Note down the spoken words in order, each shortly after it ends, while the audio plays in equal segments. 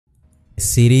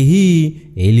Siri hii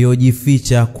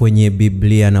iliyojificha kwenye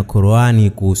Biblia na Qur'ani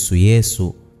kuhusu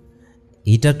Yesu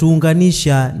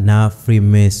itatuunganisha na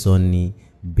Freemason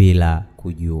bila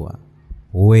kujua.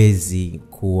 Huwezi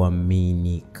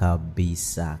kuamini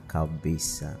kabisa.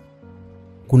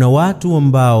 Kuna watu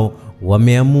ambao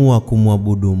wameamua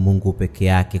kumwabudu Mungu peke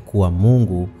yake kuwa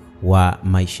Mungu wa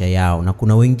maisha yao, na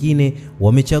kuna wengine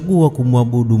wamechagua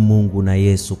kumwabudu Mungu na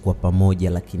Yesu kwa pamoja.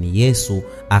 Lakini Yesu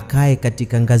akae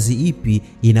katika ngazi ipi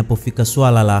inapofika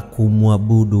swala la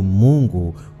kumwabudu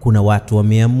Mungu? Kuna watu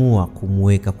wameamua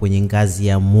kumweka kwenye ngazi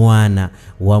ya mwana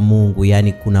wa Mungu,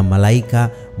 yani kuna malaika,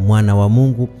 mwana wa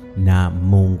Mungu na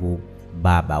Mungu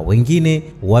Baba. Wengine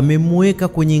wamemweka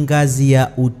kwenye ngazi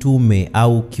ya utume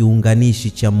au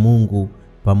kiunganishi cha Mungu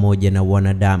pamoja na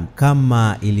wanadamu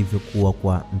kama ilivyokuwa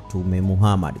kwa Mtume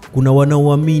Muhammad. Kuna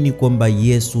wanaoamini kwamba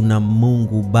Yesu na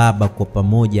Mungu Baba kwa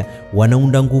pamoja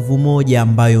wanaunda nguvu moja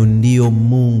ambayo ndiyo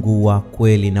Mungu wa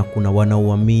kweli, na kuna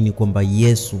wanaoamini kwamba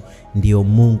Yesu ndiyo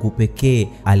Mungu pekee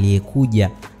aliyekuja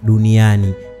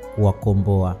duniani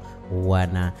kuwakomboa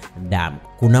wanadamu.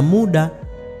 Kuna muda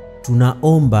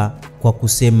tunaomba kwa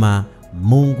kusema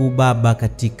Mungu Baba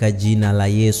katika jina la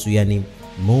Yesu, yani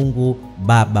Mungu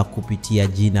Baba kupitia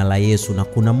jina la Yesu, na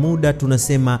kuna muda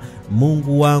tunasema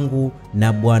Mungu wangu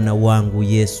na Bwana wangu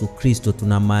Yesu Kristo.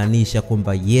 Tunamaanisha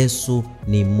kwamba Yesu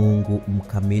ni Mungu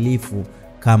mkamilifu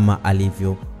kama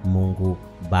alivyo Mungu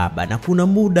Baba. Na kuna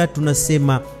muda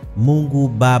tunasema Mungu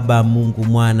Baba, Mungu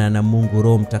Mwana na Mungu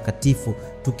Roho Mtakatifu,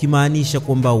 tukimaanisha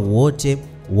kwamba wote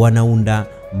wanaunda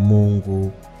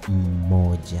Mungu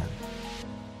mmoja.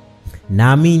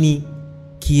 Naamini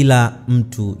kila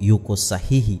mtu yuko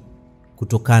sahihi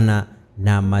kutokana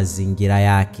na mazingira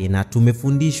yake, na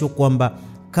tumefundishwa kwamba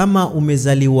kama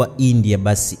umezaliwa India,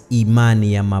 basi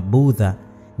imani ya Mabudha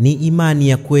ni imani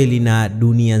ya kweli na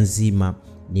dunia nzima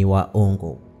ni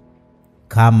waongo.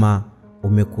 Kama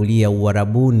umekulia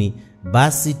Uarabuni,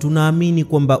 basi tunaamini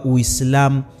kwamba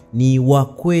Uislamu ni wa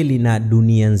kweli na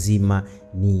dunia nzima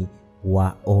ni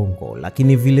waongo.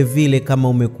 Lakini vile vile kama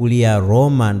umekulia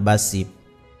Roman, basi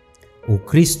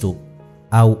Ukristo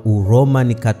au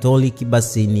Uroman Katoliki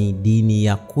basi ni dini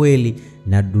ya kweli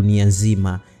na dunia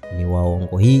nzima ni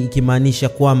waongo. Hii ikimaanisha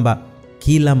kwamba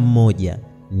kila mmoja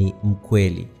ni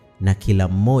mkweli na kila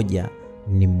mmoja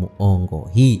ni muongo.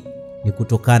 Hii ni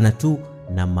kutokana tu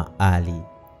na mahali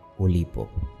ulipo.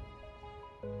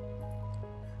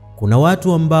 Kuna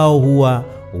watu ambao huwa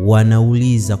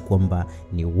wanauliza kwamba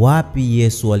ni wapi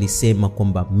Yesu alisema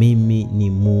kwamba mimi ni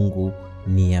Mungu,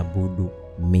 niabudu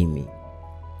mimi.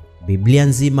 Biblia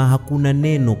nzima hakuna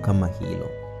neno kama hilo,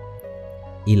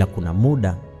 ila kuna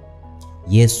muda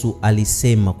Yesu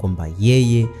alisema kwamba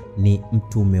yeye ni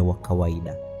mtume wa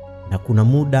kawaida, na kuna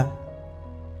muda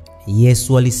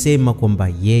Yesu alisema kwamba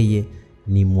yeye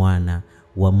ni mwana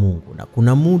wa Mungu, na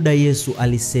kuna muda Yesu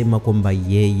alisema kwamba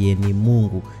yeye ni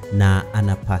Mungu na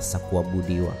anapasa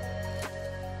kuabudiwa.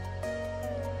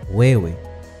 Wewe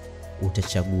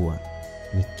utachagua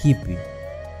ni kipi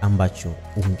ambacho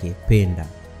ungependa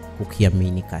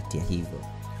kukiamini kati ya hivyo.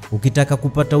 Ukitaka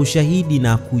kupata ushahidi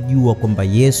na kujua kwamba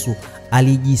Yesu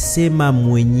alijisema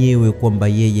mwenyewe kwamba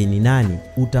yeye ni nani,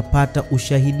 utapata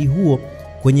ushahidi huo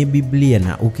kwenye Biblia.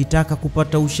 Na ukitaka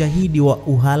kupata ushahidi wa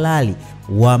uhalali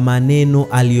wa maneno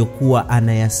aliyokuwa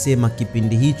anayasema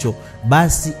kipindi hicho,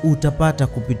 basi utapata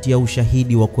kupitia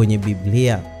ushahidi wa kwenye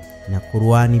Biblia na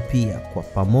Qur'ani pia. Kwa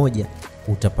pamoja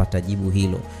utapata jibu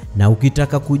hilo. Na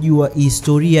ukitaka kujua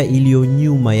historia iliyo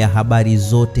nyuma ya habari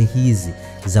zote hizi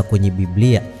za kwenye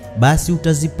Biblia, basi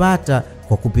utazipata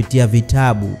kwa kupitia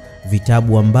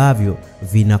vitabu ambavyo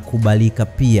vinakubalika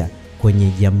pia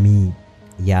kwenye jamii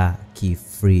ya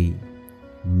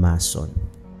Freemason.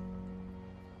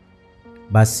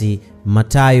 Basi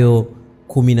Mathayo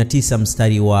 19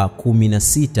 mstari wa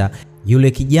 16,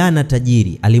 yule kijana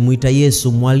tajiri alimuita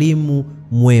Yesu, mwalimu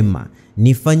mwema,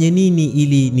 nifanye nini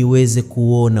ili niweze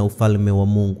kuona ufalme wa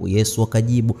Mungu? Yesu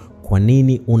akajibu, kwa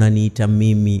nini unaniita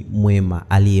mimi mwema?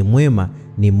 Aliye mwema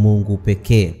ni Mungu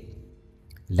pekee.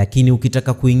 Lakini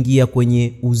ukitaka kuingia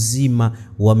kwenye uzima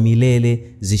wa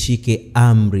milele, zishike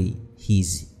amri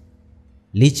hizi.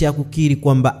 Licha ya kukiri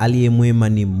kwamba aliye mwema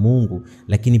ni Mungu,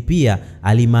 lakini pia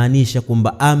alimaanisha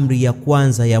kwamba amri ya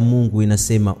kwanza ya Mungu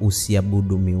inasema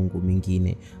usiabudu miungu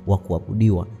mingine, wa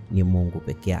kuabudiwa ni Mungu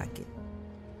peke yake.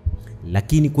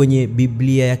 Lakini kwenye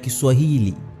Biblia ya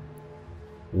Kiswahili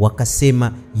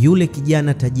wakasema yule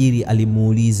kijana tajiri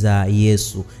alimuuliza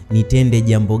Yesu, nitende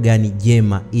jambo gani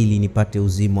jema ili nipate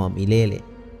uzima wa milele?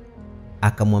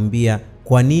 Akamwambia,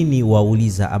 kwa nini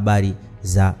wauliza habari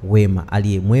za wema?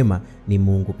 Aliye mwema ni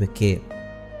Mungu pekee.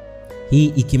 Hii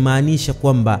ikimaanisha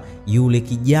kwamba yule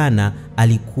kijana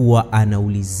alikuwa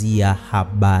anaulizia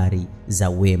habari za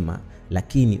wema.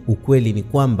 Lakini ukweli ni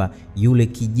kwamba yule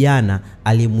kijana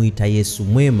alimuita Yesu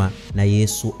mwema, na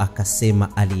Yesu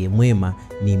akasema aliye mwema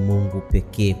ni Mungu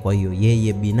pekee. Kwa hiyo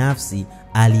yeye binafsi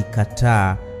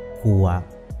alikataa kuwa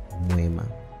mwema.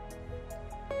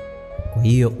 Kwa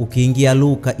hiyo ukiingia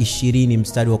Luka 20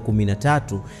 mstari wa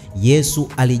 13, Yesu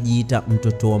alijiita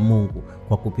mtoto wa Mungu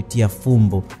kwa kupitia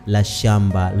fumbo la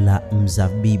shamba la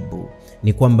mzabibu.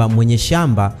 Ni kwamba mwenye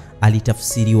shamba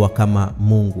alitafsiriwa kama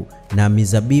Mungu, na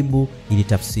mizabibu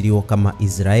ilitafsiriwa kama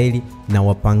Israeli, na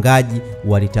wapangaji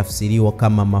walitafsiriwa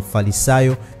kama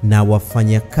Mafarisayo, na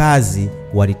wafanyakazi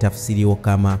walitafsiriwa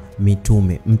kama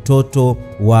mitume. Mtoto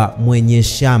wa mwenye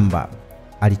shamba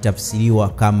alitafsiriwa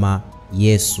kama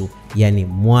Yesu, yani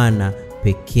mwana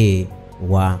pekee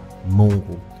wa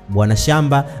Mungu. Bwana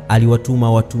shamba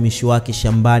aliwatuma watumishi wake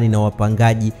shambani, na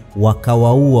wapangaji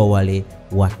wakawaua wale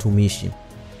watumishi.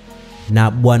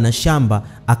 Na bwana shamba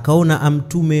akaona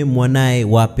amtume mwanae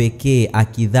wa pekee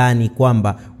akidhani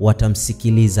kwamba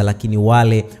watamsikiliza, lakini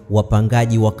wale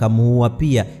wapangaji wakamuua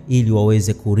pia ili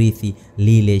waweze kurithi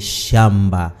lile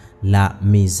shamba la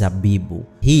mizabibu.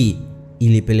 Hii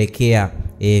ilipelekea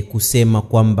kusema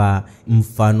kwamba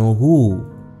mfano huu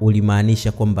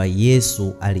ulimaanisha kwamba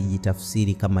Yesu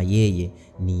alijitafsiri kama yeye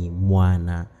ni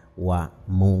mwana wa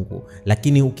Mungu.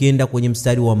 Lakini ukienda kwenye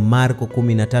mstari wa Marko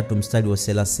 13 mstari wa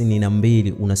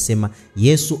 32 unasema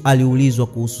Yesu aliulizwa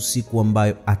kuhusu siku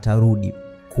ambayo atarudi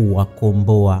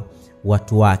kuwakomboa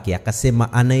watu wake.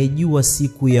 Akasema anayejua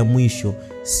siku ya mwisho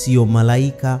sio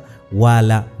malaika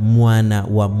wala mwana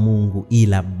wa Mungu,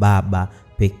 ila Baba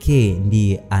pekee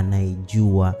ndiye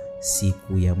anayejua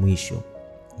siku ya mwisho.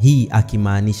 Hii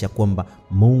akimaanisha kwamba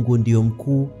Mungu ndiyo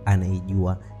mkuu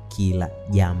anayejua kila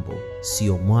jambo,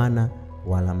 sio mwana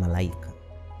wala malaika.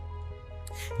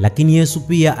 Lakini Yesu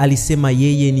pia alisema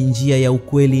yeye ni njia ya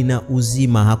ukweli na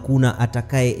uzima, hakuna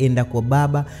atakayeenda kwa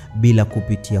Baba bila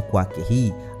kupitia kwake.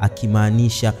 Hii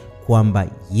akimaanisha kwamba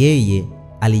yeye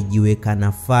alijiweka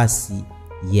nafasi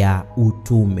ya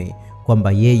utume,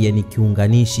 kwamba yeye ni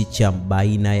kiunganishi cha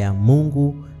baina ya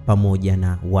Mungu pamoja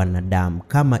na wanadamu,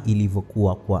 kama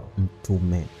ilivyokuwa kwa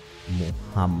mtume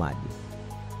Muhammad.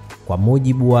 Kwa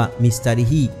mujibu wa mistari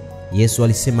hii, Yesu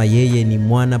alisema yeye ni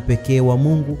mwana pekee wa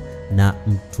Mungu na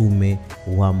mtume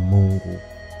wa Mungu.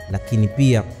 Lakini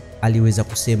pia aliweza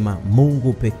kusema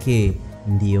Mungu pekee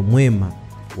ndiye mwema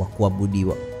wa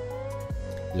kuabudiwa.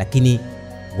 Lakini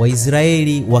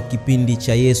Waisraeli wa kipindi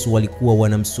cha Yesu walikuwa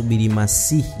wanamsubiri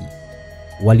Masihi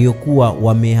waliokuwa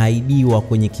wamehaidiwa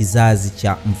kwenye kizazi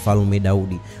cha mfalme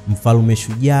Daudi, mfalme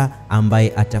shujaa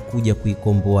ambaye atakuja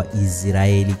kuikomboa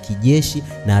Israeli kijeshi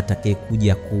na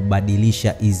atakayekuja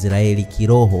kubadilisha Israeli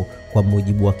kiroho, kwa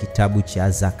mujibu wa kitabu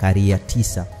cha Zakaria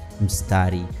 9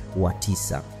 mstari wa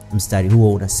 9. Mstari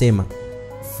huo unasema,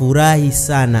 furahi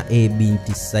sana e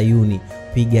binti Sayuni,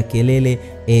 piga kelele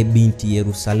e binti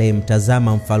Yerusalemu,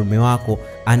 tazama mfalme wako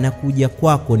anakuja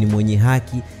kwako, ni mwenye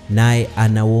haki naye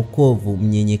ana wokovu,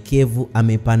 mnyenyekevu,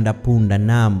 amepanda punda,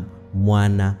 naam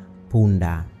mwana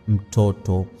punda,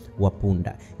 mtoto wa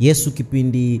punda. Yesu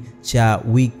kipindi cha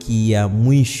wiki ya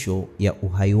mwisho ya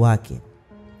uhai wake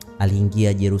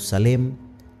aliingia Yerusalemu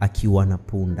akiwa na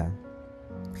punda,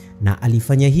 na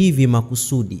alifanya hivi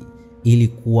makusudi ili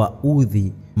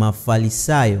kuwaudhi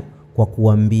Mafarisayo kwa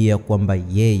kuambia kwamba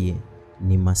yeye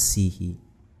ni Masihi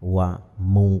wa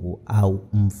Mungu au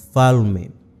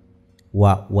mfalme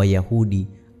wa Wayahudi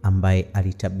ambaye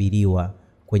alitabiriwa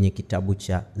kwenye kitabu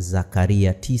cha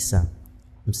Zakaria 9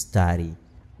 mstari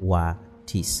wa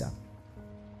 9.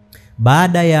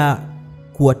 Baada ya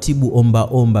kuwatibu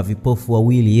omba vipofu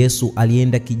wawili, Yesu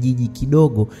alienda kijiji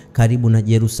kidogo karibu na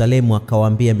Yerusalemu,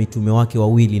 akawaambia mitume wake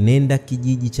wawili, nenda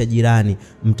kijiji cha jirani,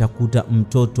 mtakuta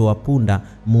mtoto wa punda,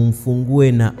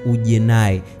 mumfungue na uje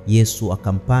naye. Yesu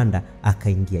akampanda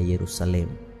akaingia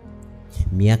Yerusalemu.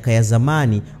 Miaka ya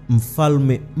zamani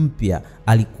mfalme mpya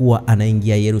alikuwa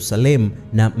anaingia Yerusalemu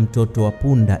na mtoto wa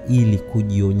punda ili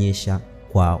kujionyesha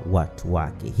kwa watu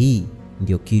wake. Hii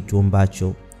ndio kitu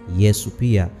ambacho Yesu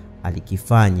pia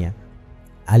alikifanya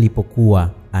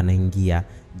alipokuwa anaingia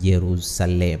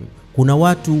Yerusalemu. Kuna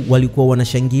watu walikuwa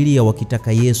wanashangilia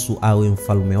wakitaka Yesu awe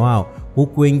mfalme wao,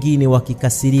 huku wengine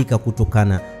wakikasirika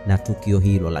kutokana na tukio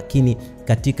hilo. Lakini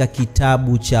katika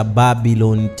kitabu cha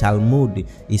Babylon Talmud,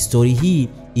 histori hii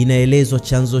inaelezwa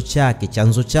chanzo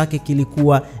chake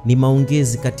kilikuwa ni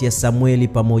maongezi kati ya Samueli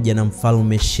pamoja na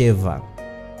mfalme Sheva.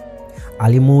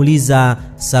 Alimuuliza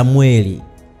Samueli,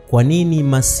 kwa nini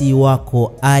Masihi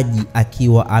wako aji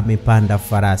akiwa amepanda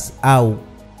farasi au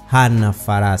hana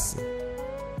farasi?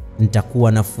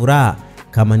 nitakuwa na furaha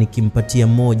kama nikimpatia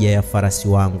moja ya farasi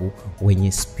wangu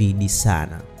wenye spidi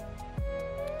sana.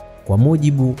 Kwa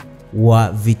mujibu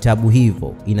wa vitabu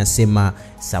hivyo, inasema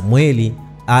Samueli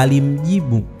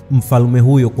alimjibu mfalme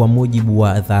huyo kwa mujibu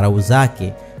wa dharau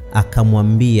zake,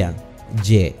 akamwambia,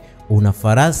 "Je, una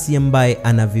farasi ambaye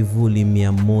ana vivuli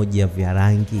 100 vya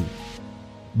rangi?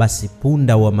 Basi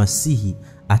punda wa Masihi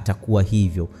atakuwa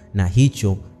hivyo." Na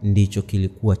hicho ndicho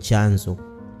kilikuwa chanzo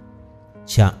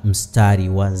cha mstari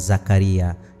wa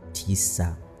Zakaria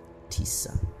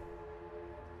 9:9.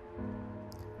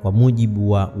 Kwa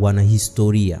mujibu wa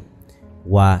wanahistoria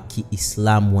wa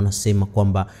Kiislamu, wanasema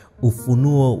kwamba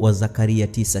ufunuo wa Zakaria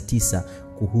 9:9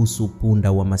 kuhusu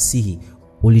punda wa Masihi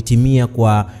ulitimia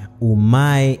kwa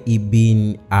Umay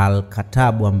ibn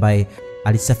al-Khattab, ambaye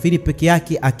alisafiri peke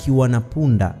yake akiwa na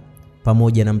punda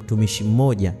pamoja na mtumishi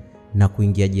mmoja na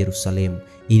kuingia Yerusalemu.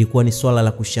 Ilikuwa ni swala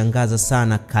la kushangaza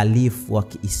sana khalifu wa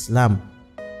Kiislamu,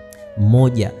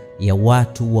 mmoja ya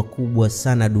watu wakubwa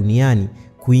sana duniani,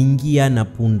 kuingia na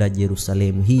punda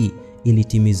Yerusalemu. Hii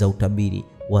ilitimiza utabiri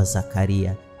wa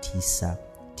Zakaria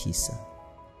 9:9.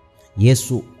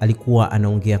 Yesu alikuwa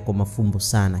anaongea kwa mafumbo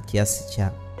sana kiasi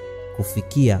cha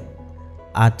kufikia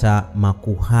hata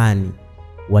makuhani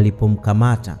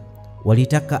walipomkamata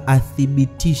walitaka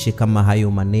athibitishe kama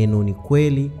hayo maneno ni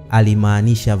kweli,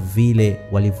 alimaanisha vile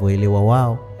walivyoelewa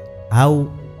wao, au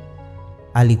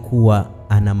alikuwa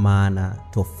ana maana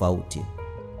tofauti.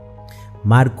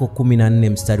 Marko 14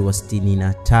 mstari wa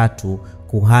 63,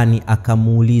 kuhani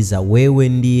akamuuliza, "Wewe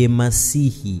ndiye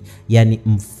Masihi, yani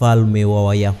mfalme wa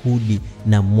Wayahudi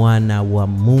na mwana wa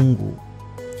Mungu?"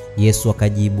 Yesu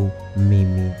akajibu,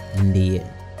 "Mimi ndiye."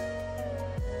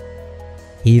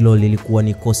 Hilo lilikuwa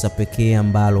ni kosa pekee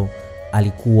ambalo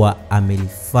alikuwa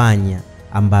amelifanya,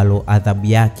 ambalo adhabu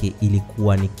yake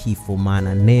ilikuwa ni kifo.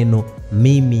 Maana neno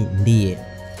 "mimi ndiye",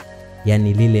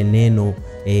 yani lile neno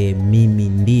mimi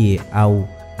ndiye au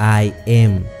I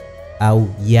am au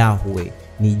Yahweh,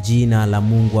 ni jina la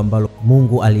Mungu ambalo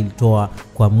Mungu alilitoa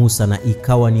kwa Musa, na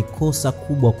ikawa ni kosa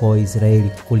kubwa kwa Waisraeli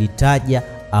kulitaja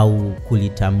au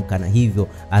kulitamka, na hivyo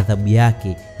adhabu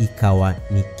yake ikawa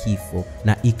ni kifo,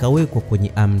 na ikawekwa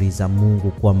kwenye amri za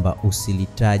Mungu kwamba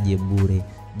usilitaje bure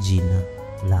jina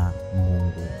la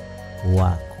Mungu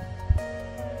wako.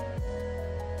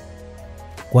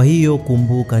 Kwa hiyo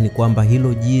kumbuka ni kwamba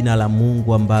hilo jina la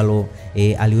Mungu ambalo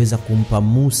aliweza kumpa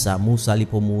Musa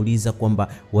alipomuuliza kwamba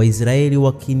Waisraeli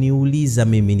wakiniuliza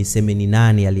mimi niseme ni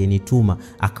nani aliyenituma,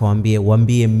 akawaambia,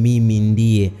 "Waambie mimi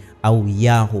ndiye" au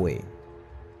Yahweh.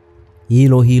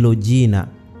 Hilo jina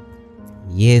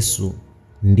Yesu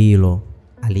ndilo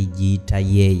alijiita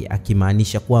yeye,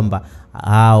 akimaanisha kwamba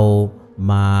hao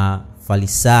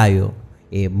Mafarisayo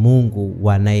Mungu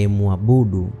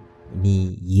wanayemwabudu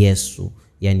ni Yesu,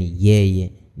 yani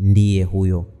yeye ndiye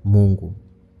huyo Mungu.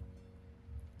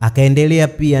 Akaendelea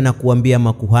pia na kuambia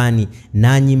makuhani,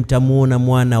 "Nanyi mtamuona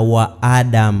mwana wa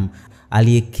Adam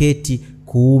aliyeketi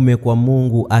kuume kwa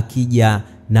Mungu akija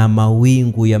na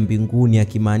mawingu ya mbinguni,"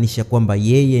 akimaanisha kwamba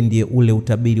yeye ndiye ule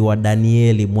utabiri wa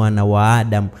Danieli mwana wa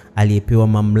Adam aliyepewa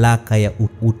mamlaka ya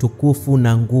utukufu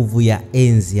na nguvu ya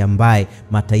enzi, ambaye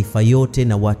mataifa yote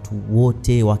na watu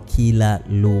wote wa kila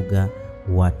lugha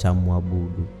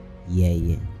watamwabudu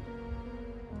yeye.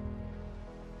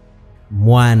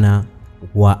 Mwana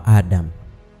wa Adam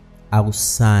au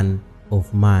son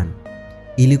of man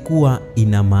ilikuwa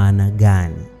ina maana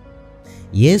gani?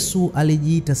 Yesu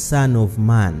alijiita son of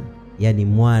man, yani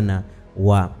mwana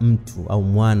wa mtu au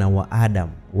mwana wa Adam,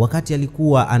 wakati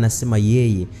alikuwa anasema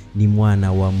yeye ni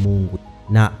mwana wa Mungu,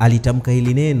 na alitamka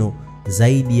hili neno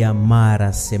zaidi ya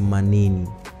mara 80.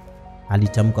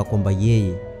 Alitamka kwamba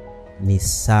yeye ni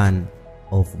son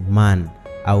of man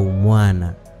au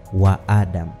mwana wa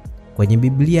Adam kwenye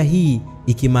Biblia hii,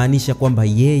 ikimaanisha kwamba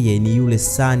yeye ni yule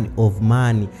son of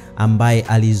man ambaye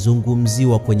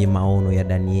alizungumziwa kwenye maono ya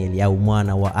Danieli, au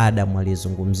mwana wa Adam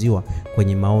aliyezungumziwa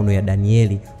kwenye maono ya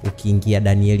Danieli. Ukiingia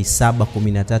Danieli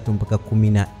 7:13 mpaka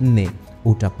 14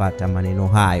 utapata maneno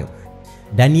hayo.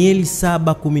 Danieli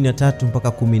 7:13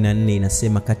 mpaka 14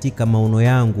 inasema, "Katika maono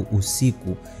yangu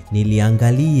usiku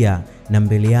niliangalia, na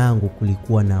mbele yangu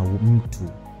kulikuwa na mtu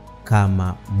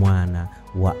kama mwana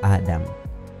wa Adam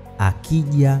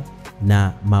akija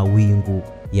na mawingu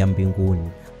ya mbinguni."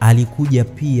 Alikuja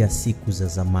pia siku za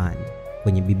zamani.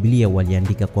 Kwenye Biblia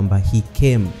waliandika kwamba he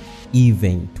came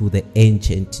even to the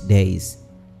ancient days.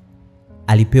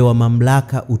 Alipewa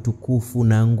mamlaka, utukufu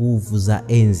na nguvu za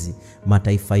enzi.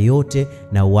 Mataifa yote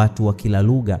na watu wa kila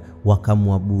lugha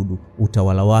wakamwabudu.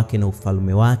 Utawala wake na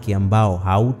ufalme wake ambao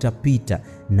hautapita,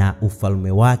 na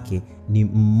ufalme wake ni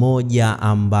mmoja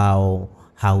ambao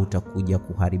hautakuja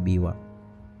kuharibiwa.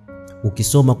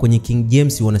 Ukisoma kwenye King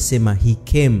James wanasema he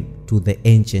came to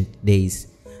the ancient days,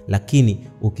 lakini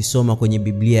ukisoma kwenye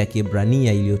Biblia ya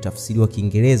Kiebrania iliyotafsiriwa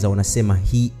Kiingereza wanasema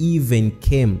he even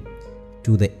came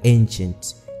to the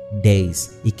ancient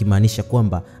days, ikimaanisha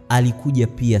kwamba alikuja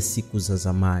pia siku za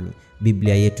zamani.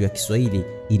 Biblia yetu ya Kiswahili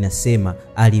inasema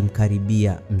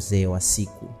alimkaribia mzee wa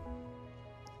siku.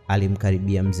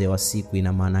 Alimkaribia mzee wa siku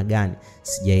ina maana gani?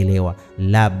 Sijaelewa.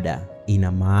 Labda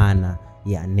ina maana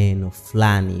ya neno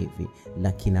fulani hivi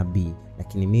la kinabii,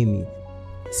 lakini mimi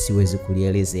siwezi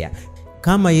kulielezea.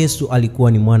 Kama Yesu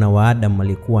alikuwa ni mwana wa Adam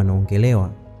alikuwa anaongelewa,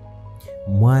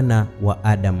 mwana wa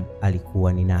Adam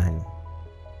alikuwa ni nani?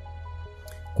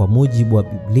 Kwa mujibu wa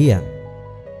Biblia,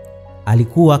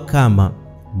 alikuwa kama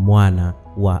mwana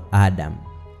wa Adam.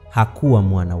 Hakuwa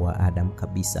mwana wa Adam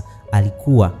kabisa.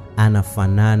 Alikuwa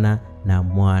anafanana na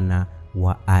mwana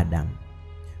wa Adam.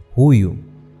 Huyu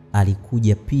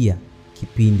alikuja pia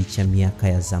kipindi cha miaka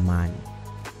ya zamani.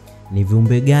 Ni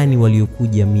viumbe gani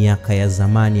waliokuja miaka ya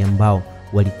zamani ambao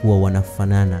walikuwa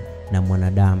wanafanana na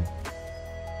mwanadamu?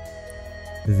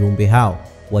 Viumbe hao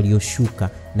walioshuka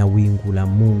na wingu la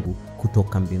Mungu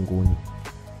kutoka mbinguni.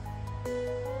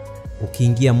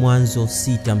 Ukiingia Mwanzo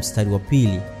 6 mstari wa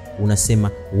 2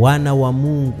 unasema wana wa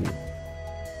Mungu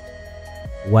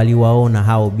waliwaona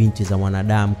hao binti za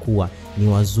wanadamu kuwa ni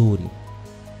wazuri,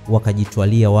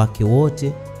 wakajitwalia wake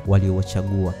wote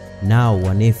waliowachagua. Nao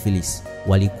wanefilis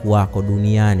walikuwako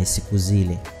duniani siku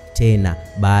zile. Tena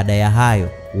baada ya hayo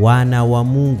wana wa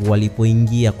Mungu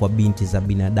walipoingia kwa binti za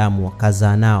binadamu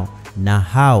wakazaa nao, na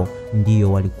hao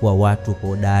ndio walikuwa watu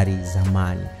hodari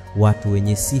zamani, watu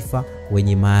wenye sifa,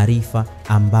 wenye maarifa,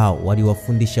 ambao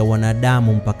waliwafundisha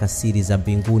wanadamu mpaka siri za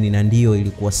mbinguni, na ndiyo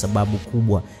ilikuwa sababu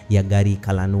kubwa ya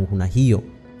gharika la Nuhu. Na hiyo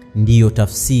ndiyo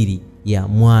tafsiri ya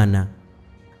mwana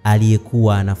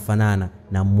aliyekuwa anafanana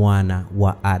na mwana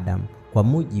wa Adam kwa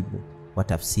mujibu wa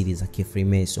tafsiri za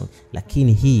Freemason.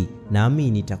 Lakini hii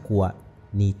naamini itakuwa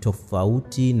ni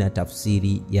tofauti na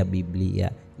tafsiri ya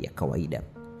Biblia ya kawaida.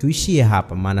 Tuishie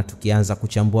hapa, maana tukianza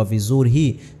kuchambua vizuri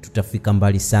hii tutafika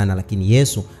mbali sana. Lakini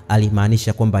Yesu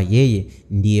alimaanisha kwamba yeye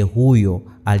ndiye huyo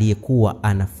aliyekuwa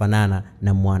anafanana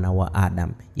na mwana wa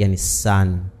Adam, yani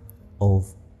son of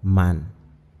man.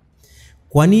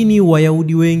 Kwa nini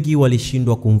Wayahudi wengi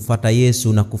walishindwa kumfuata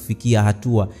Yesu na kufikia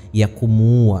hatua ya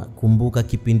kumuua? Kumbuka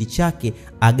kipindi chake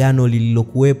agano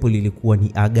lililokuwepo lilikuwa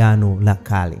ni agano la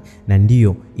kale, na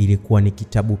ndiyo ilikuwa ni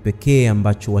kitabu pekee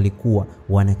ambacho walikuwa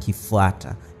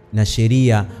wanakifuata, na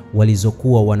sheria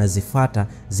walizokuwa wanazifuata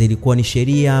zilikuwa ni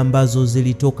sheria ambazo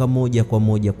zilitoka moja kwa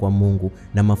moja kwa Mungu,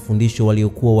 na mafundisho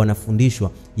waliokuwa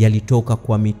wanafundishwa yalitoka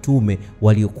kwa mitume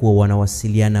waliokuwa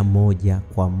wanawasiliana moja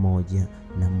kwa moja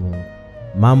na Mungu.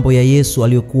 Mambo ya Yesu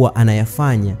aliyokuwa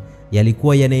anayafanya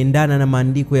yalikuwa yanaendana na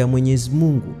maandiko ya Mwenyezi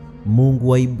Mungu, Mungu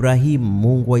wa Ibrahimu,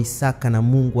 Mungu wa Isaka na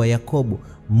Mungu wa Yakobo,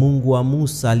 Mungu wa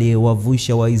Musa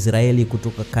aliyewavusha Waisraeli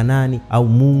kutoka Kanani, au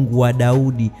Mungu wa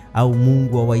Daudi, au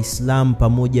Mungu wa Waislamu,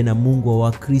 pamoja na Mungu wa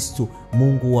Wakristo,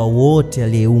 Mungu wa wote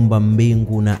aliyeumba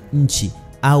mbingu na nchi,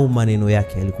 au maneno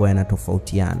yake yalikuwa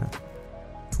yanatofautiana.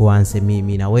 Tuanze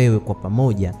mimi na wewe kwa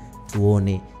pamoja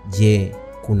tuone, je,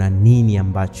 kuna nini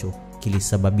ambacho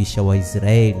kilisababisha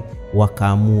Waisraeli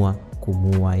wakaamua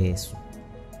kumuua Yesu?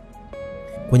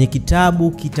 Kwenye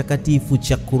kitabu kitakatifu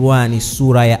cha Qur'ani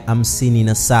sura ya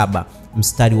 57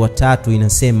 mstari wa 3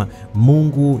 inasema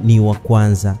Mungu ni wa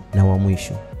kwanza na wa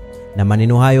mwisho. Na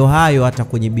maneno hayo hayo hata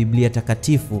kwenye Biblia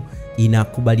takatifu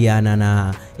inakubaliana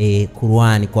na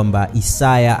Qur'ani kwamba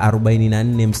Isaya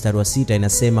 44 mstari wa 6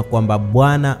 inasema kwamba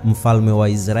Bwana mfalme wa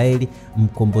Israeli,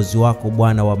 mkombozi wako,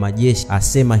 Bwana wa majeshi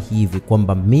asema hivi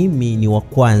kwamba mimi ni wa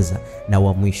kwanza na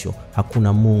wa mwisho,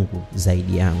 hakuna Mungu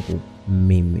zaidi yangu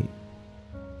mimi.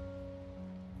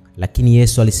 Lakini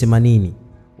Yesu alisema nini?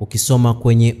 Ukisoma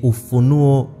kwenye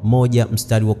Ufunuo 1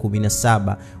 mstari wa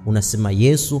 17 unasema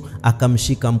Yesu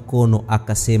akamshika mkono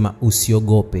akasema,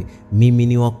 usiogope, mimi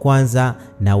ni wa kwanza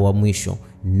na wa mwisho,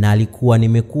 na alikuwa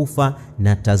nimekufa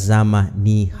na tazama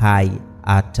ni hai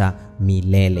hata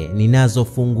milele, ninazo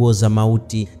funguo za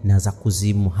mauti na za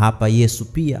kuzimu. Hapa Yesu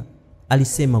pia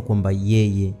alisema kwamba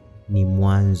yeye ni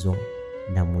mwanzo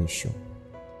na mwisho.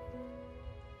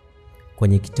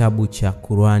 Kwenye kitabu cha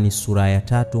Qur'ani sura ya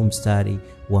 3 mstari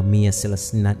wa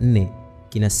 134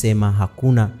 kinasema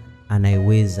hakuna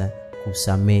anayeweza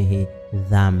kusamehe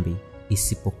dhambi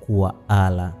isipokuwa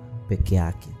Allah peke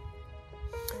yake.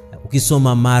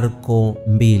 Ukisoma Marko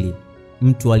 2,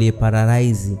 mtu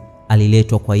aliyeparalaizi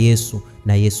aliletwa kwa Yesu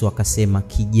na Yesu akasema,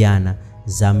 kijana,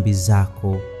 dhambi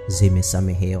zako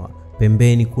zimesamehewa.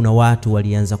 Pembeni kuna watu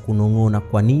walianza kunong'ona,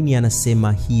 kwa nini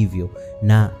anasema hivyo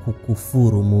na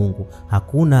kukufuru Mungu?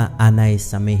 Hakuna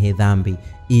anayesamehe dhambi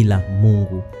ila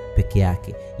Mungu peke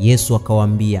yake. Yesu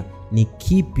akawaambia, ni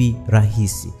kipi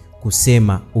rahisi,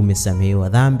 kusema umesamehewa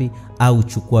dhambi, au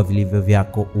chukua vilivyo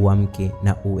vyako uamke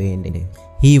na uende?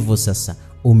 Hivyo sasa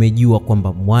umejua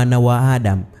kwamba mwana wa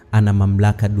Adam ana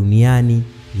mamlaka duniani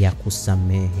ya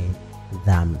kusamehe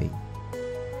dhambi.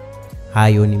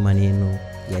 Hayo ni maneno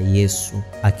ya Yesu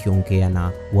akiongea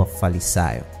na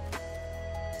Wafarisayo.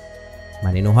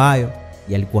 Maneno hayo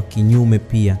yalikuwa kinyume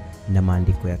pia na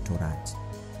maandiko ya Torati.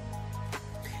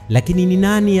 Lakini ni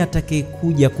nani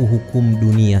atakayekuja kuhukumu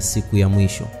dunia siku ya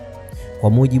mwisho? Kwa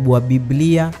mujibu wa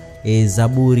Biblia,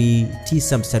 Zaburi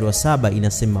 9:7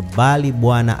 inasema, bali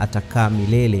Bwana atakaa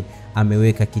milele,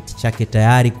 ameweka kiti chake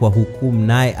tayari kwa hukumu,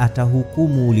 naye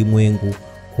atahukumu ulimwengu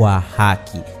kwa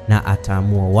haki na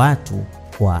ataamua watu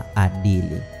kwa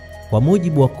adili. Kwa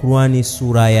mujibu wa Qur'ani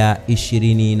sura ya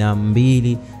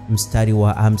 22 mstari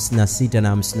wa 56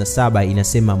 na 57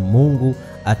 inasema, Mungu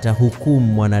atahukumu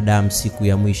mwanadamu siku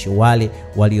ya mwisho. Wale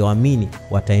walioamini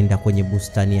wataenda kwenye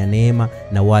bustani ya neema,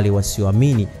 na wale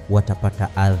wasioamini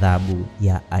watapata adhabu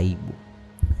ya aibu.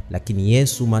 Lakini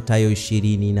Yesu Mathayo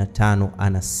 25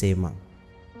 anasema,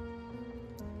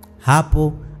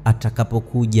 hapo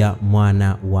atakapokuja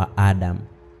mwana wa Adam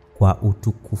kwa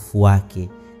utukufu wake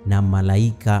na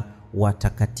malaika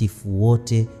watakatifu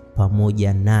wote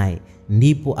pamoja naye,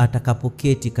 ndipo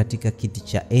atakapoketi katika kiti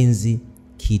cha enzi,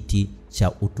 kiti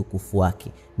cha utukufu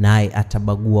wake. Naye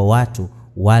atabagua watu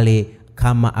wale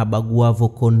kama abaguavo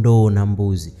kondoo na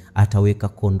mbuzi. Ataweka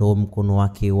kondoo mkono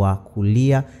wake wa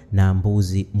kulia na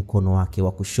mbuzi mkono wake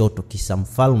wa kushoto. Kisha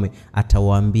mfalme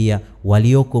atawaambia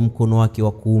walioko mkono wake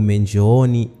wa kuume,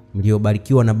 njooni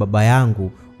mliobarikiwa na Baba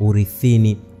yangu,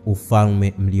 urithini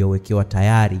ufalme mliowekewa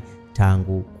tayari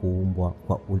tangu kuumbwa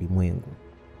kwa ulimwengu.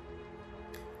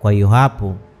 Kwa hiyo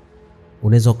hapo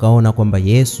unaweza kaona kwamba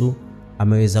Yesu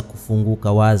ameweza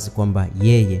kufunguka wazi kwamba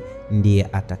yeye ndiye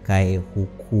atakaye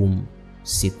hukumu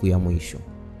siku ya mwisho.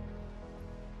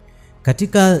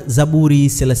 Katika Zaburi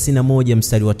 31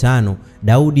 mstari wa 5,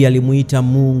 Daudi alimuita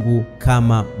Mungu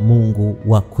kama Mungu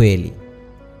wa kweli.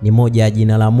 Ni moja ya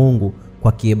jina la Mungu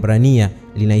kwa Kiebrania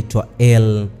linaitwa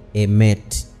El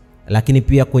Emet. Lakini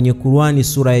pia kwenye Qur'ani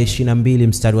sura ya 22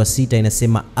 mstari wa 6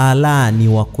 inasema, Allah ni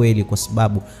wa kweli kwa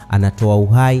sababu anatoa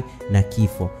uhai na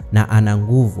kifo na ana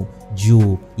nguvu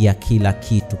juu ya kila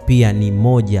kitu. Pia ni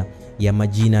moja ya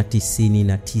majina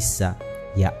 99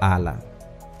 ya Allah.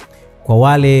 Kwa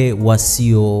wale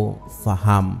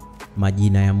wasiofahamu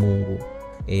majina ya Mungu,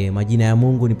 majina ya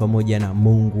Mungu ni pamoja na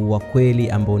Mungu wa kweli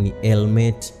ambao ni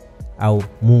Elmet, au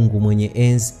Mungu mwenye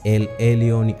enzi El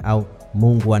Elyon, au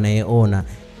Mungu anayeona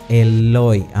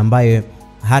Eloi, ambaye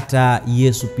hata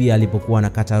Yesu pia alipokuwa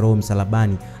anakata roho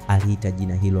msalabani aliita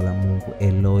jina hilo la Mungu,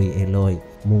 Eloi Eloi,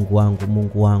 Mungu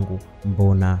wangu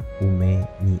mbona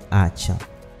umeniacha.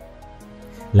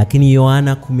 Lakini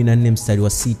Yohana 14 mstari wa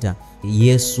 6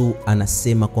 Yesu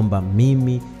anasema kwamba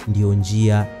mimi ndio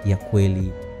njia ya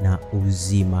kweli na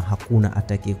uzima, hakuna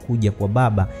atakayekuja kwa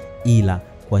Baba ila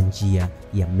kwa njia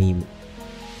ya mimi.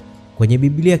 Kwenye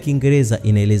Biblia ya Kiingereza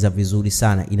inaeleza vizuri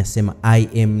sana, inasema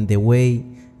I am the way,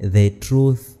 the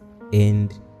truth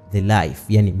and the life.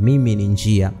 Yani mimi ni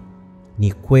njia,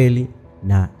 ni kweli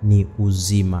na ni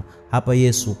uzima. Hapa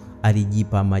Yesu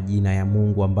alijipa majina ya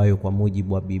Mungu ambayo kwa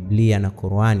mujibu wa Biblia na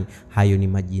Qur'ani hayo ni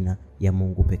majina ya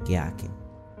Mungu peke yake.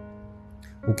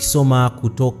 Ukisoma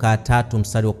Kutoka 3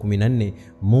 mstari wa 14,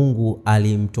 Mungu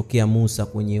alimtokea Musa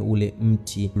kwenye ule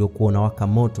mti uliokuwa unawaka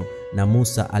moto, na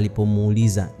Musa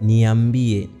alipomuuliza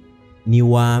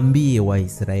niwaambie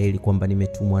Waisraeli kwamba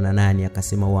nimetumwa na nani,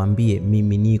 akasema waambie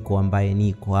mimi niko ambaye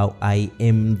niko, au I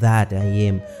am that I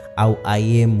am, au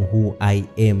I am who I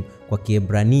am. Kwa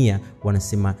Kiebrania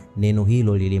wanasema neno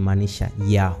hilo lilimaanisha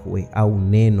Yahweh, au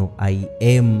neno I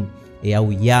am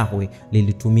au Yahweh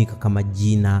lilitumika kama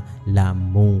jina la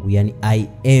Mungu, yani I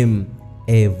am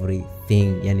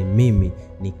everything, yani mimi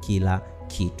ni kila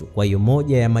kitu. Kwa hiyo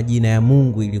moja ya majina ya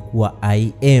Mungu ilikuwa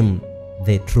I am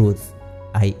the truth,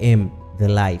 I am the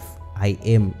life, I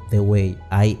am the way,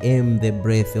 I am the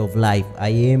breath of life,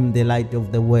 I am the light of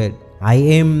the world,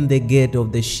 I am the gate of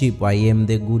the sheep, I am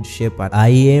the good shepherd, I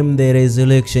am the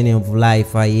resurrection of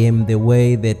life, I am the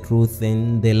way, the truth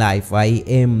and the life, I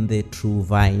am the true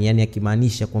vine. Yani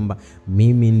akimaanisha kwamba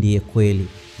mimi ndiye kweli,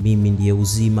 mimi ndiye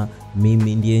uzima,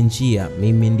 mimi ndiye njia,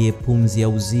 mimi ndiye pumzi ya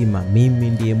uzima, mimi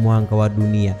ndiye mwanga wa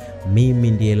dunia,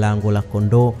 mimi ndiye lango la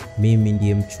kondoo, mimi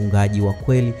ndiye mchungaji wa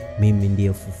kweli, mimi ndiye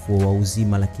ufufuo wa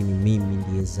uzima, lakini mimi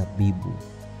ndiye zabibu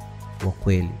wa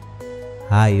kweli.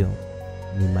 Hayo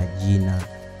ni majina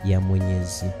ya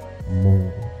Mwenyezi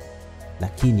Mungu.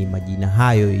 Lakini majina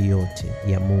hayo yote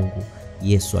ya Mungu,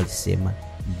 Yesu alisema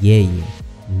yeye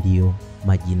ndiyo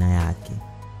majina yake.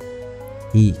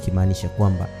 Hii ikimaanisha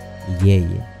kwamba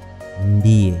yeye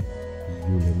ndiye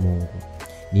yule Mungu.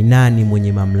 Ni nani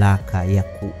mwenye mamlaka ya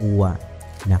kuua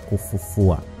na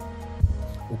kufufua?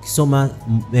 Ukisoma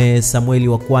Samueli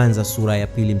wa kwanza sura ya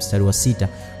 2 mstari wa 6,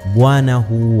 Bwana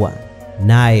huua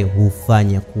naye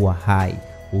hufanya kuwa hai,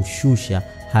 hushusha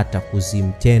hata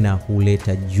kuzimu, tena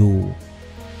huleta juu.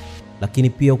 Lakini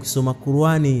pia ukisoma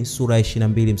Qur'ani sura ya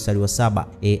 22 mstari wa 7,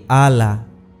 Allah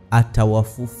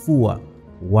atawafufua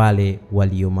wale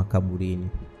walio makaburini.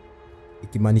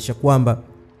 Ikimaanisha kwamba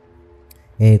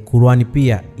Qur'ani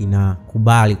pia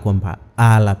inakubali kwamba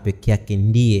Allah peke yake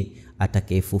ndiye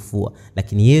atakayefufua.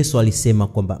 Lakini Yesu alisema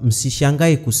kwamba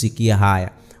msishangae kusikia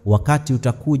haya, wakati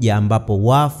utakuja ambapo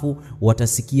wafu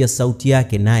watasikia sauti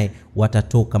yake, naye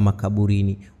watatoka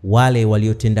makaburini. Wale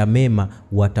waliotenda mema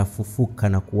watafufuka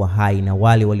na kuwa hai, na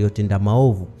wale waliotenda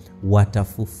maovu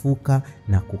watafufuka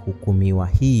na kuhukumiwa.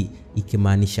 Hii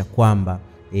ikimaanisha kwamba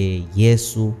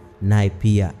Yesu naye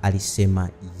pia alisema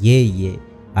yeye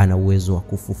ana uwezo wa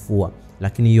kufufua.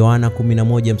 Lakini Yohana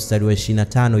 11 mstari wa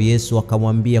 25, Yesu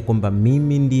akamwambia kwamba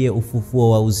mimi ndiye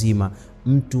ufufuo wa uzima,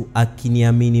 mtu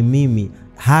akiniamini mimi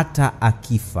hata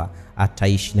akifa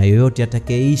ataishi, na yoyote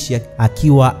atakayeishi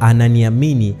akiwa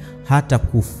ananiamini hata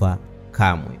kufa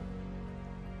kamwe.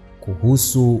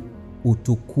 Kuhusu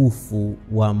utukufu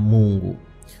wa Mungu,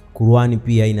 Qur'ani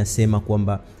pia inasema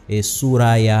kwamba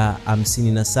sura ya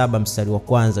 57 mstari wa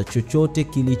 1, chochote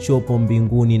kilichopo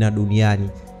mbinguni na duniani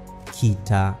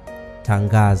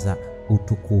kitatangaza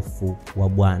utukufu wa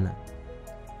Bwana.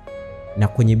 Na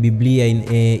kwenye Biblia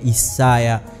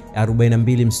Isaya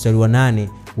 42 mstari wa 8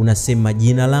 unasema,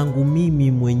 jina langu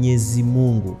mimi Mwenyezi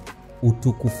Mungu,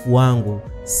 utukufu wangu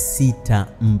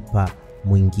sitampa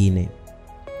mwingine.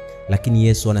 Lakini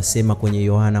Yesu anasema kwenye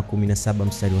Yohana 17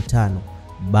 mstari wa 5,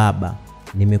 Baba,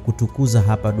 nimekutukuza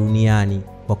hapa duniani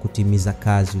kwa kutimiza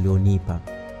kazi ulionipa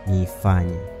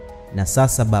niifanye. Na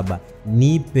sasa Baba,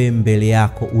 nipe mbele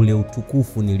yako ule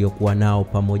utukufu niliokuwa nao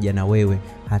pamoja na wewe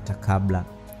hata kabla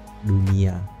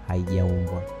dunia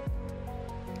haijaumbwa.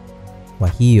 Kwa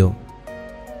hiyo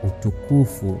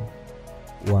utukufu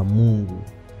wa Mungu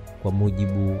kwa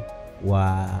mujibu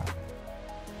wa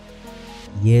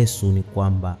Yesu ni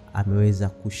kwamba ameweza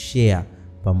kushare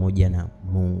pamoja na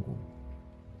Mungu.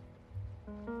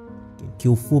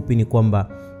 Kiufupi ni kwamba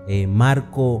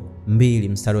Marko 2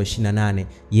 mstari wa 28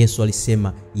 Yesu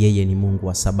alisema yeye ni Mungu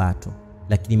wa Sabato.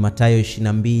 Lakini Mathayo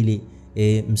 22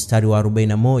 mstari wa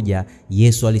 41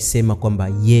 Yesu alisema kwamba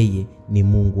yeye ni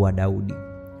Mungu wa Daudi.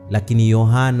 Lakini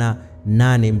Yohana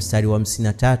 8 mstari wa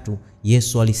 53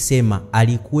 Yesu alisema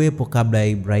alikuwepo kabla ya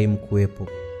Ibrahimu kuwepo.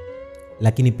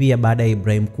 Lakini pia baada ya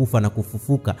Ibrahimu kufa na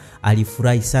kufufuka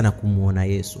alifurahi sana kumuona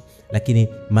Yesu. Lakini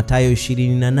Mathayo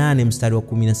 28 mstari wa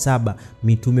 17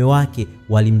 mitume wake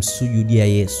walimsujudia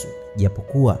Yesu,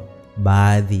 japokuwa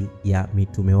baadhi ya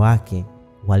mitume wake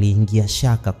waliingia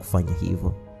shaka kufanya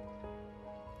hivyo.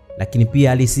 Lakini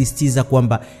pia alisisitiza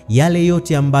kwamba yale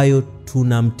yote ambayo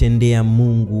tunamtendea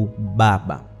Mungu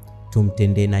Baba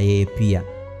tumtendee na yeye pia,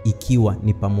 ikiwa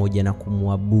ni pamoja na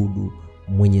kumwabudu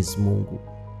Mwenyezi Mungu.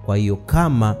 Kwa hiyo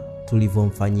kama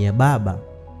tulivyomfanyia Baba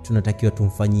tunatakiwa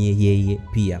tumfanyie yeye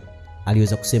pia.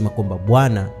 Aliweza kusema kwamba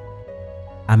Bwana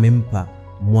amempa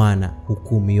Mwana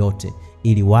hukumu yote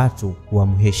ili watu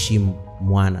wamheshimu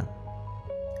Mwana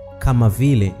kama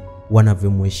vile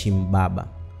wanavyomheshimu Baba.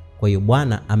 Kwa hiyo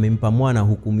Bwana amempa Mwana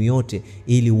hukumu yote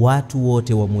ili watu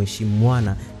wote wamheshimu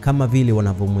Mwana kama vile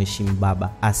wanavyomheshimu Baba.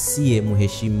 Asiye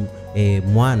mheshimu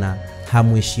Mwana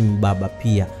hamheshimu Baba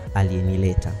pia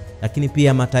aliyenileta. Lakini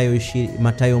pia Mathayo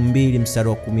 2 mstari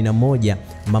wa 11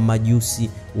 mamajusi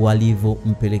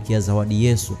walivyompelekea zawadi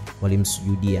Yesu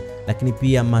walimsujudia. Lakini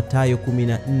pia Mathayo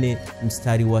 14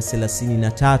 mstari wa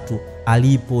 33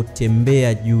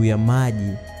 alipotembea juu ya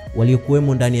maji,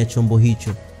 waliokuwemo ndani ya chombo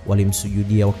hicho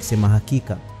walimsujudia wakisema,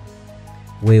 hakika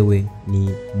wewe ni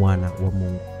mwana wa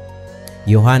Mungu.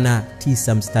 Yohana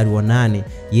 9 mstari wa 8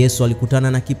 Yesu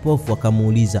alikutana na kipofu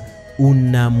akamuuliza,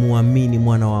 unamwamini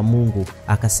mwana wa Mungu?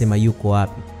 Akasema, yuko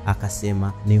wapi?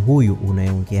 Akasema, ni huyu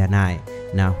unayeongea naye.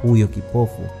 Na huyo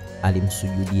kipofu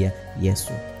alimsujudia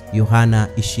Yesu. Yohana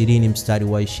 20 mstari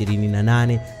wa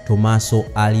 28 Tomaso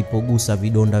alipogusa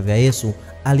vidonda vya Yesu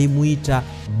alimuita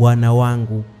Bwana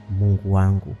wangu, Mungu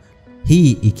wangu.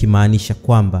 Hii ikimaanisha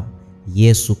kwamba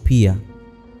Yesu pia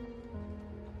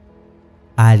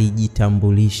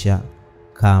alijitambulisha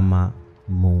kama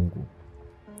Mungu.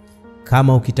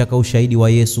 Kama ukitaka ushahidi wa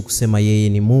Yesu kusema yeye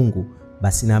ni Mungu,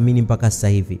 basi naamini mpaka sasa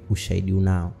hivi ushahidi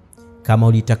unao. Kama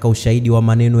ulitaka ushahidi wa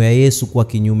maneno ya Yesu kwa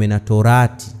kinyume na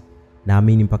Torati,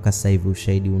 naamini mpaka sasa hivi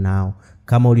ushahidi unao.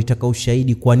 Kama ulitaka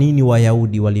ushahidi kwa nini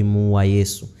Wayahudi walimuua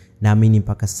Yesu, naamini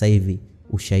mpaka sasa hivi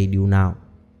ushahidi unao.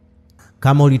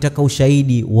 Kama ulitaka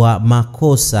ushahidi wa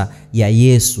makosa ya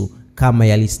Yesu kama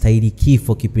yalistahili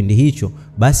kifo kipindi hicho,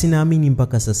 basi naamini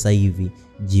mpaka sasa hivi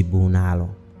jibu unalo.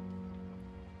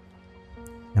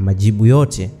 Na majibu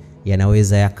yote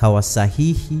yanaweza yakawa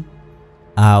sahihi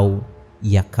au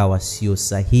yakawa sio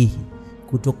sahihi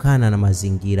kutokana na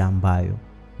mazingira ambayo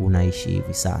unaishi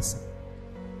hivi sasa.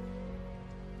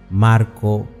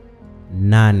 Marko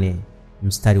 8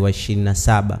 mstari wa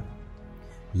 27.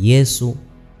 Yesu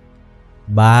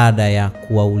baada ya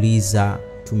kuwauliza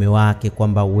mitume wake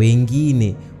kwamba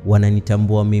wengine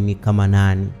wananitambua mimi kama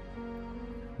nani,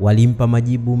 walimpa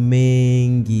majibu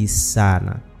mengi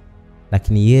sana.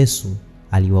 Lakini Yesu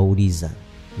aliwauliza,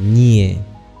 nyie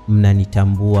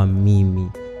mnanitambua mimi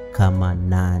kama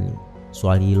nani?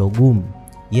 Swali hilo gumu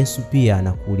Yesu pia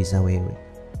anakuuliza wewe,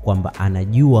 kwamba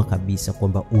anajua kabisa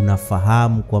kwamba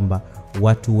unafahamu kwamba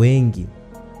watu wengi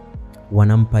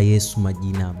wanampa Yesu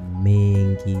majina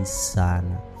mengi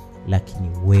sana, lakini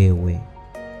wewe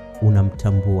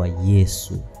unamtambua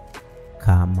Yesu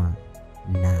kama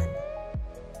nani?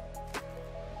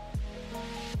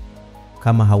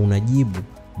 Kama hauna jibu,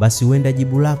 basi huenda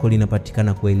jibu lako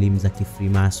linapatikana kwa elimu za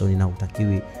Freemason, na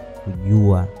utakiwi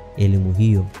kujua elimu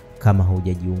hiyo kama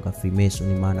haujajiunga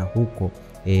Freemason, maana huko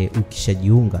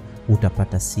ukishajiunga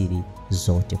utapata siri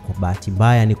zote. Kwa bahati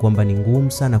mbaya ni kwamba ni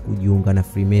ngumu sana kujiunga na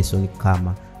Freemason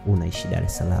kama unaishi Dar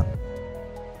es Salaam.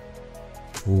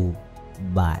 Too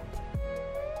bad.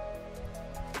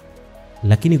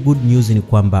 Lakini good news ni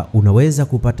kwamba unaweza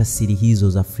kupata siri hizo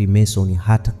za Freemason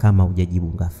hata kama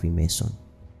hujajiunga Freemason.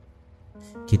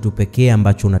 Kitu pekee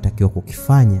ambacho unatakiwa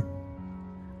kukifanya,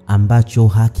 ambacho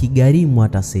hakigharimu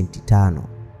hata senti 5,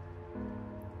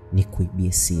 ni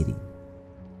kuibia siri.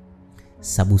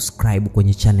 Subscribe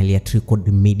kwenye channel ya Tricod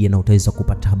Media na utaweza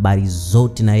kupata habari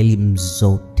zote na elimu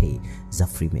zote za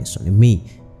Freemason. Mimi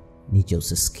ni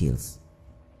Joseph Skills.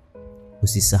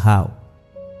 Usisahau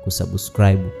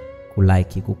kusubscribe,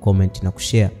 kulike, kucomment na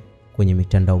kushare kwenye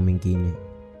mitandao mingine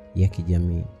ya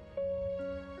kijamii.